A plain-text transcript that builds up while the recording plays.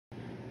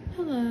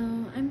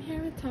Hello, I'm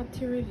here with Top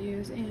Tier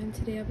Reviews, and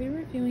today I'll be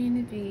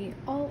reviewing the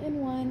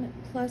all-in-one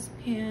plus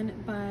pan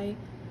by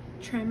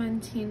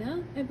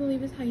Tramontina, I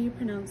believe is how you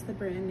pronounce the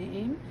brand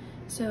name.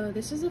 So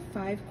this is a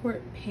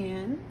 5-quart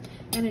pan,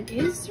 and it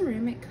is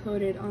ceramic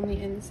coated on the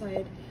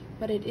inside,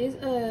 but it is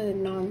a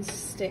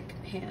non-stick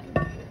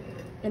pan.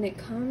 And it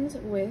comes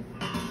with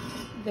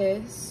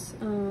this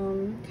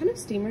kind of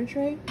steamer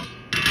tray,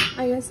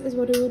 I guess is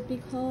what it would be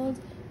called.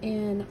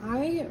 And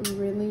I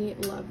really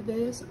love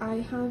this. I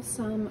have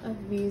some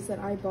of these that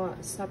I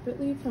bought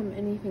separately from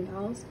anything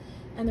else,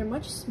 and they're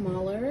much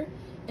smaller,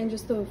 and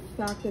just the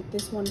fact that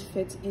this one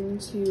fits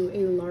into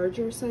a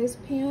larger size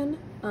pan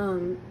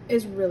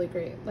is really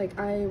great. Like,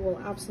 I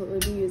will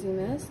absolutely be using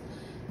this.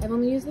 I've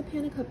only used the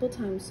pan a couple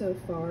times so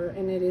far,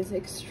 and it is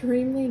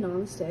extremely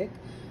non-stick.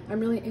 I'm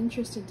really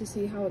interested to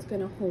see how it's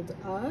going to hold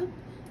up.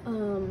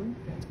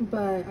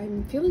 But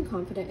I'm feeling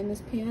confident in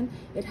this pan.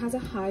 It has a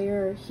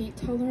higher heat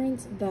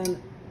tolerance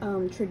than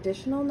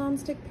traditional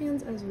non-stick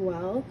pans as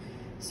well,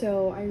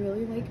 so I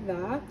really like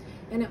that.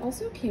 And it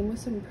also came with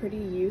some pretty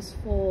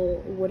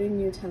useful wooden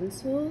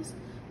utensils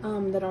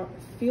that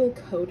feel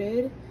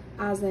coated,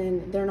 as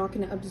in they're not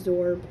going to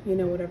absorb, you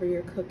know, whatever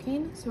you're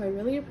cooking. So I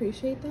really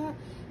appreciate that,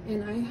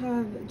 and I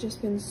have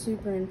just been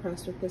super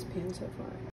impressed with this pan so far.